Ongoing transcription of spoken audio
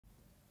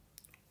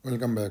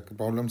Welcome back.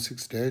 Problem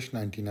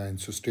 6-99.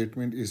 So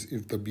statement is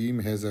if the beam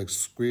has a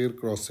square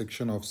cross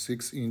section of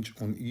 6 inch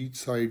on each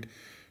side,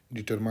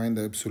 determine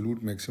the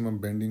absolute maximum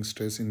bending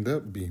stress in the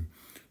beam.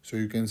 So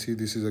you can see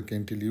this is a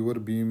cantilever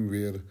beam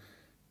where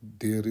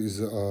there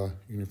is a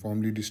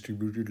uniformly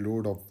distributed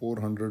load of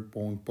 400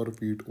 pound per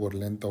feet over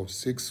length of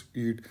 6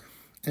 feet,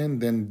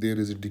 and then there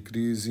is a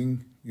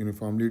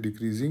uniformly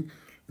decreasing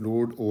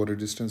load over a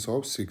distance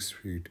of 6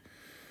 feet.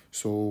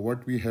 So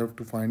what we have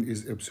to find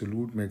is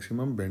absolute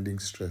maximum bending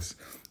stress.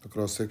 The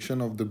cross section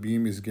of the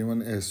beam is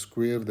given as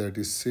square, that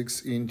is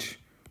 6 inch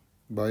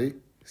by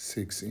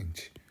 6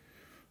 inch.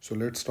 So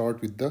let's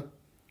start with the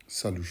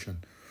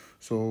solution.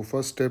 So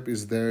first step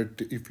is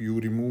that if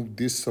you remove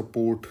this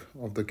support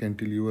of the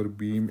cantilever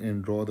beam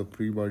and draw the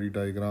free body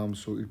diagram,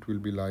 so it will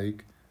be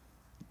like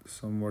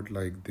somewhat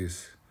like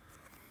this.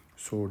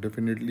 So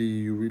definitely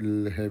you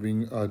will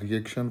having a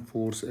reaction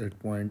force at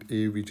point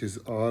A, which is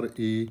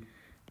RA,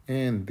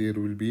 and there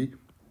will be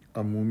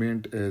a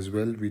moment as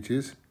well, which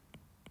is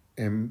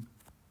MA.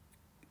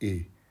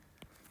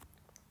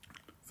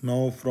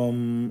 Now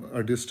from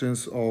a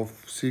distance of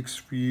 6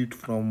 feet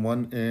from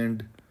one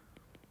end,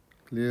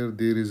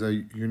 there is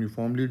a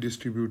uniformly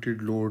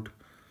distributed load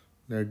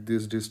that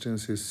this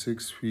distance is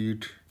 6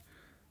 feet,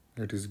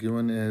 that is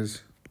given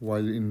as,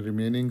 while in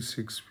remaining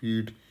 6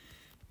 feet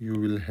you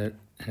will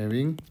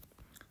having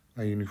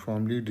a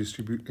uniformly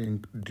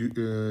decreasing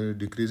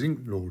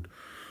load.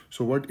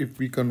 So what if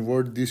we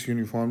convert this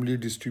uniformly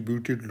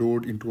distributed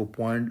load into a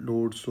point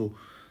load? So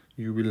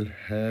you will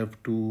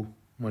have to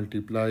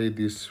multiply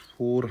this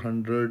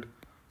 400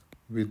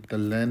 with the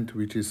length,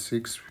 which is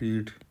 6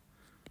 feet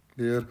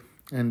there,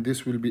 and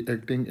this will be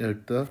acting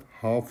at the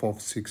half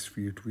of 6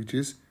 feet, which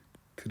is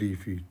 3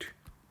 feet.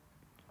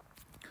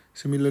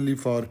 Similarly,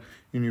 for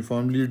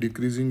uniformly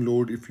decreasing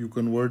load, if you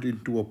convert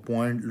it to a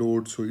point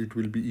load, so it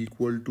will be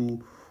equal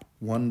to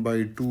 1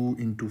 by 2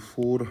 into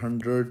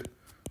 400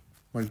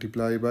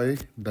 multiplied by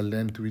the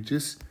length, which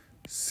is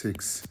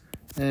 6,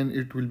 and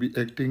it will be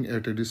acting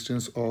at a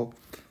distance of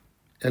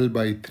L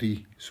by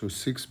 3. So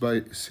 6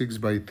 by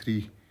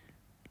 3,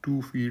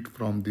 2 feet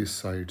from this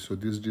side. So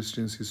this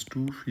distance is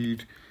 2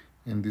 feet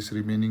and this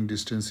remaining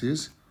distance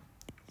is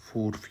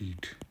 4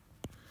 feet.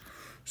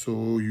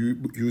 So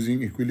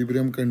using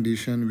equilibrium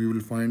condition, we will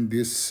find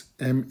this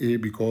MA,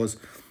 because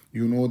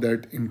you know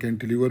that in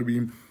cantilever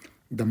beam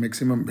the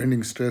maximum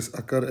bending stress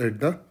occur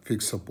at the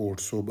fixed support.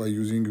 So by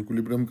using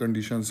equilibrium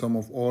condition, sum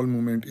of all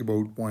moment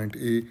about point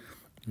A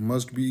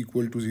must be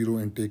equal to 0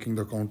 and taking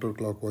the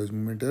counterclockwise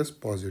movement as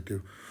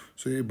positive.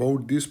 So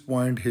about this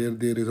point here,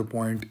 there is a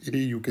point A.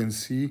 You can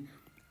see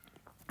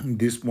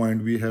this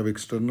point we have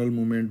external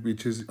movement,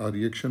 which is a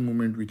reaction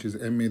movement, which is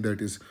MA,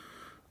 that is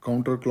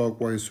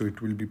counterclockwise, so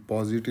it will be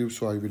positive.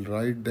 So I will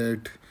write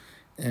that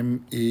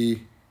MA,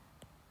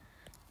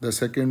 the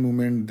second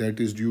moment, that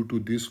is due to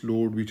this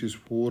load, which is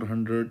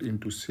 400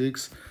 into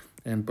 6,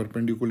 and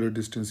perpendicular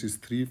distance is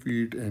 3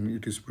 feet, and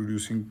it is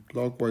producing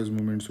clockwise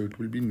movement, so it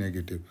will be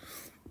negative.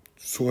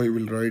 So I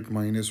will write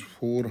minus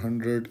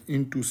 400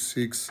 into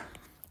 6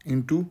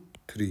 into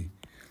 3.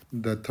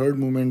 The third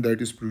moment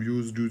that is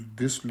produced due to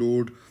this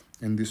load,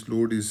 and this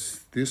load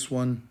is this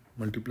one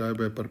multiplied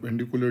by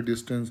perpendicular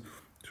distance.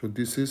 So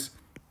this is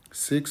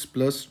 6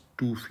 plus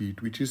 2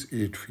 feet, which is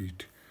 8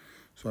 feet.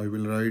 So I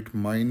will write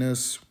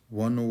minus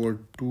 1 over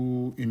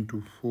 2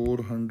 into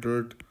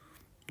 400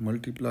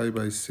 multiplied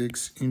by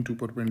 6 into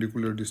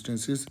perpendicular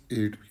distance is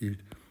 8 feet,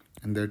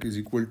 and that is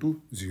equal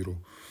to 0.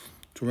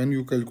 So when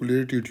you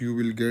calculate it, you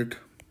will get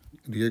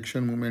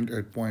reaction moment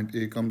at point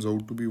A comes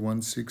out to be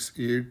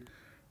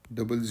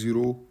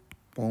 16800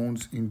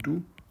 pounds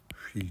into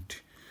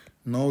feet.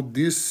 Now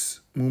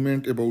this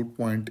moment about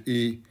point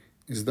A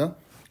is the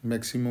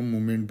maximum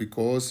moment,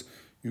 because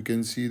you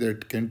can see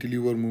that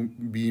cantilever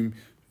beam,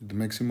 the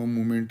maximum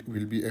moment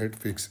will be at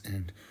fixed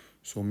end.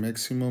 So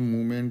maximum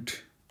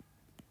moment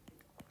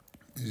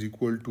is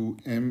equal to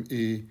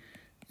MA,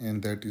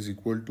 and that is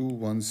equal to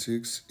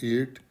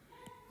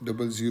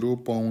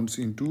 16800 pounds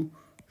into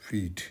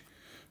feet.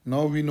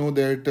 Now we know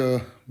that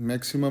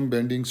maximum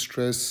bending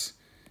stress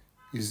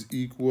is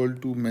equal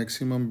to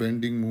maximum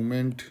bending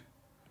moment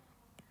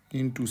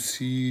into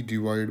C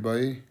divided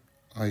by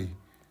I.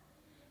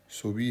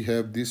 So we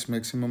have this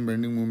maximum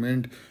bending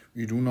moment.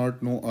 We do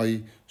not know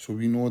I, so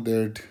we know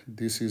that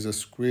this is a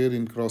square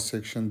in cross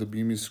section. The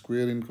beam is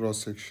square in cross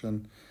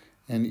section,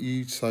 and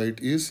each side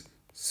is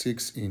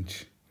 6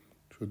 inch.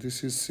 So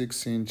this is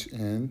 6 inch,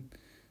 and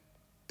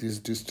this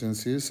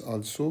distance is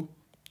also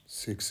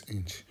 6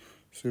 inch.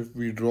 So if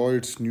we draw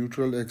its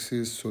neutral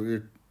axis, so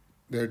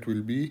that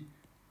will be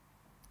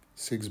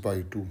 6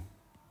 by 2,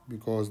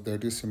 because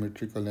that is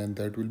symmetrical, and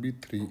that will be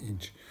 3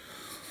 inch.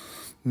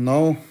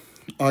 Now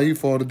I,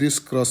 for this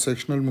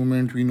cross-sectional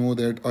moment, we know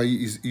that I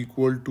is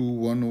equal to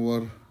 1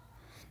 over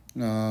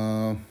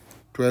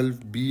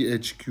 12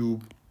 BH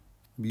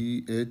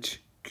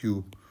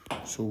cube.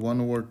 So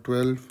 1 over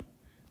 12,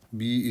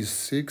 B is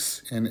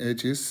 6 and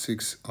H is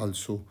 6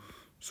 also.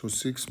 So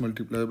 6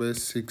 multiplied by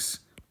 6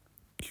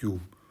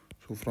 cube.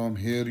 So So from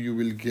here you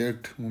will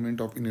get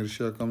moment of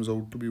inertia comes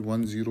out to be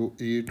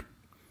 108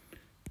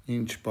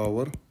 inch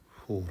power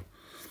 4.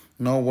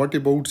 Now what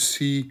about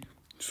C?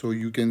 So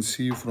you can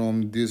see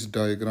from this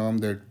diagram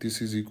that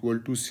this is equal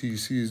to C.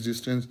 C is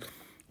distance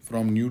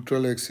from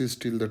neutral axis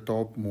till the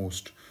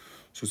topmost.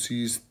 So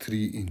C is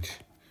 3 inch.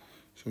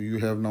 So you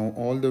have now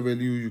all the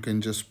value you can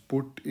just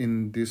put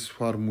in this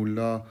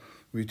formula,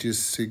 which is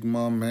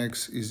sigma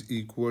max is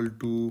equal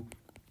to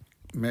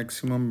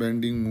maximum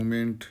bending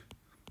moment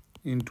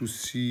into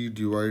C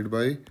divided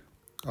by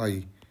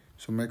I.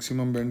 So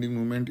maximum bending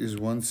moment is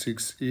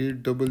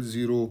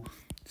 16800,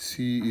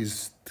 C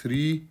is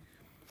 3,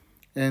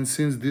 and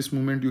since this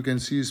moment you can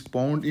see is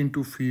pound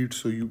into feet,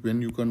 so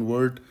when you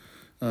convert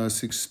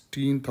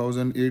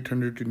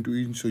 16,800 into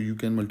inch, so you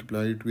can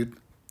multiply it with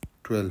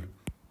 12,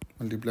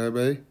 multiply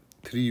by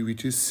 3,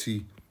 which is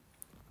C,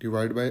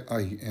 divided by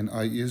I, and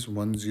I is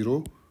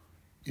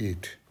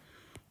 108.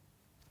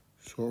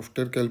 So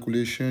after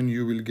calculation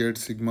you will get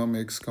sigma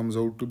max comes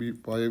out to be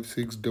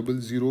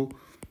 5600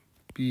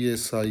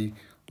 psi,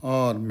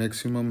 or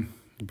maximum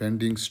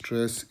bending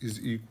stress is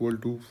equal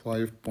to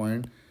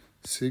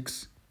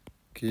 5.6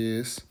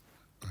 ksi.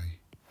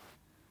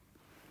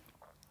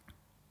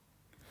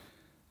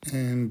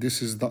 And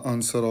this is the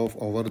answer of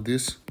our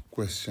this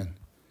question.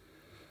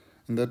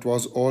 And that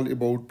was all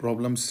about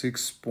problem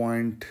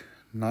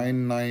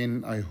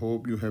 6.99. I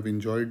hope you have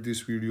enjoyed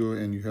this video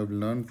and you have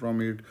learned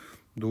from it.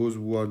 Those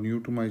who are new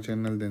to my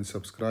channel, then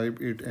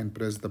subscribe it and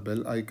press the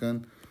bell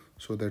icon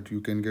so that you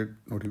can get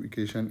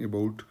notification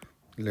about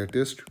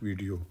latest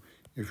video.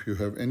 If you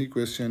have any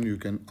question, you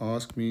can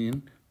ask me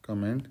in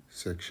comment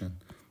section.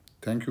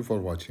 Thank you for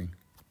watching.